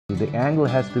The angle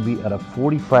has to be at a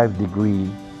 45 degree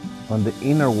on the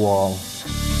inner wall.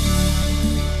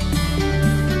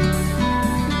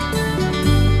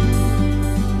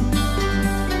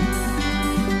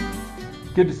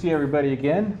 Good to see everybody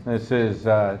again. This is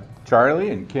Charlie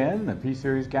and Ken, the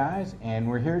P-Series guys, and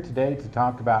we're here today to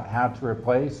talk about how to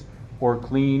replace or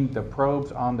clean the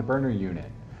probes on the burner unit.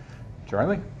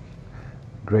 Charlie?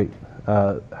 Great.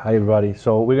 Hi everybody.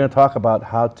 So we're going to talk about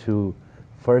how to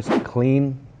first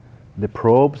clean the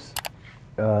probes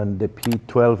on the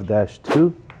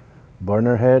P12-2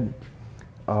 burner head.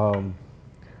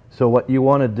 So what you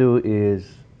want to do is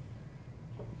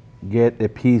get a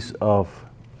piece of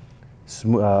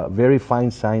very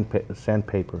fine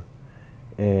sandpaper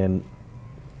and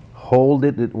hold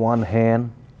it with one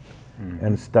hand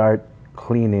and start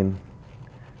cleaning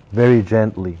very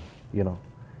gently, you know,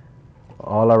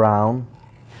 all around.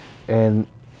 And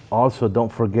also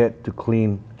don't forget to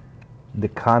clean the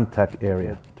contact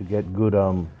area to get good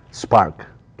spark.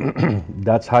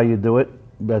 That's how you do it.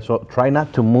 So try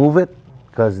not to move it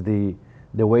because the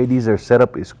way these are set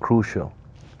up is crucial.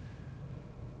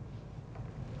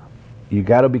 You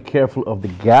got to be careful of the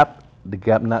gap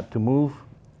not to move.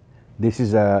 This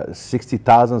is a 60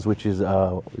 thousandths, which is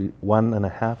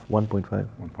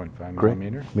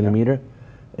 1.5 millimeter.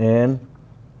 And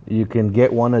you can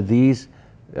get one of these.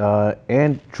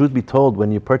 And truth be told, when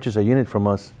you purchase a unit from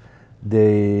us,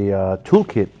 the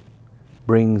toolkit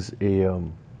brings a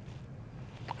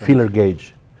feeler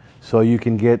gauge. So you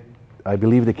can get, I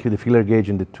believe the feeler gauge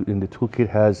in the toolkit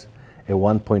has a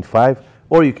 1.5,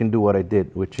 or you can do what I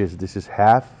did, which is this is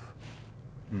half,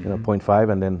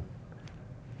 0.5, and then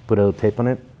put a little tape on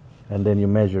it, and then you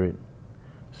measure it.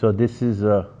 So this is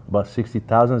about 60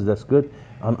 thousandths. That's good.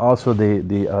 And also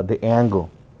the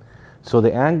angle. So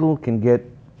the angle can get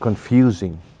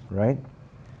confusing, right?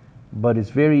 But it's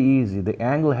very easy. The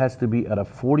angle has to be at a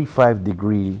 45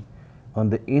 degree on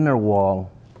the inner wall.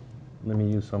 Let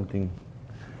me use something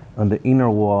on the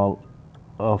inner wall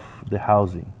of the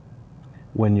housing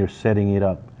when you're setting it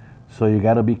up. So you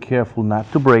got to be careful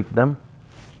not to break them.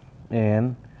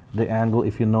 And the angle,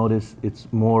 if you notice, it's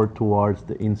more towards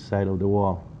the inside of the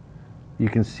wall. You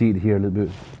can see it here a little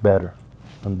bit better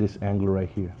on this angle right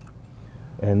here.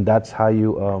 And that's how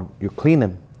you clean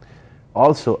them.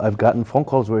 Also, I've gotten phone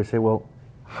calls where they say, well,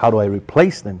 how do I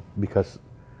replace them? Because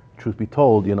truth be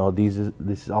told, you know,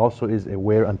 this also is a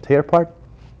wear and tear part,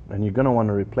 and you're going to want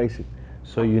to replace it.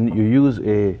 So you use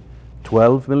a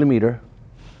 12 millimeter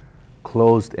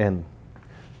closed end.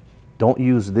 Don't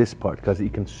use this part because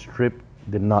it can strip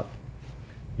the nut.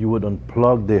 You would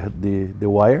unplug the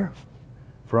wire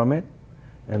from it,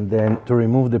 and then to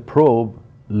remove the probe,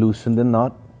 loosen the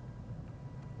nut.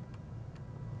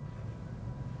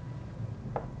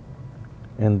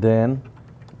 And then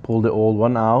pull the old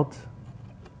one out,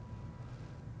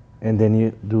 and then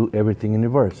you do everything in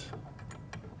reverse.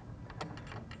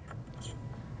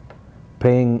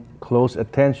 Paying close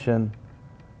attention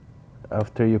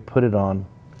after you put it on,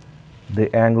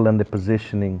 the angle and the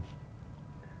positioning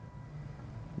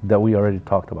that we already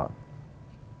talked about.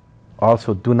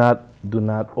 Also, do not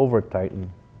over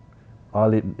tighten.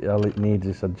 All it needs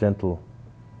is a gentle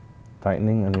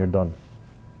tightening, and you're done.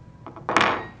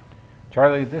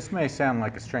 Charlie, this may sound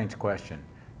like a strange question,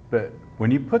 but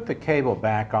when you put the cable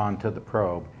back onto the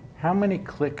probe, how many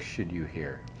clicks should you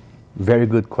hear? Very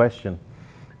good question.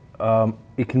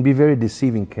 It can be very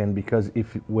deceiving, Ken, because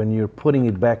when you're putting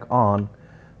it back on,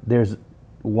 there's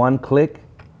one click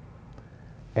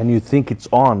and you think it's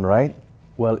on, right?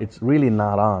 Well, it's really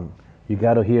not on. You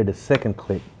got to hear the second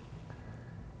click.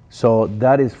 So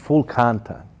that is full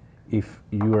contact. If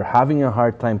you're having a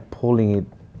hard time pulling it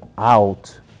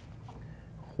out,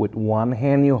 with one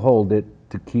hand you hold it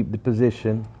to keep the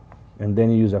position, and then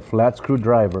you use a flat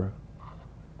screwdriver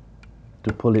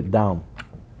to pull it down.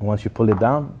 And once you pull it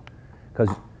down, because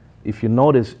if you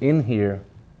notice in here,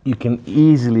 you can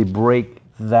easily break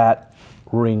that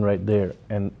ring right there,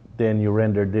 and then you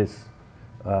render this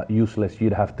useless.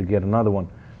 You'd have to get another one,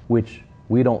 which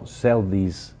we don't sell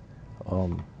these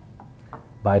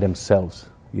by themselves,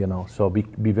 you know. So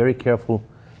be very careful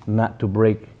not to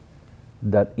break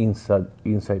that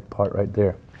inside part right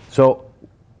there. So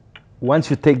once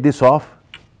you take this off,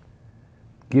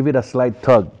 give it a slight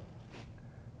tug.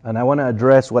 And I want to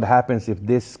address what happens if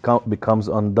this becomes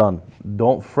undone.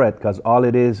 Don't fret, because all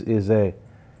it is a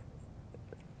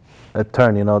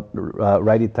turn, you know,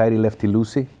 righty-tighty,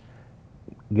 lefty-loosey.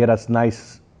 Get a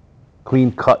nice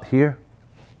clean cut here,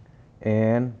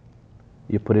 and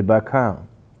you put it back on.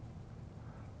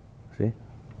 See?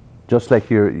 Just like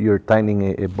you're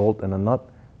tightening a bolt and a nut,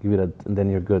 give it and then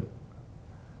you're good.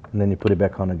 and then you put it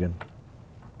back on again.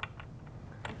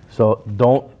 So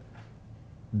don't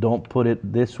put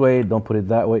it this way, don't put it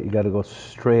that way. You got to go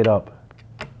straight up.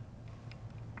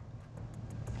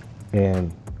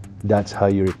 And that's how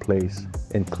you replace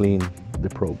and clean the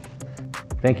probe.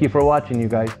 Thank you for watching, you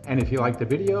guys. And if you like the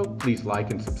video, please like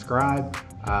and subscribe.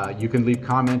 You can leave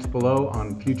comments below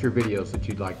on future videos that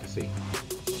you'd like to see.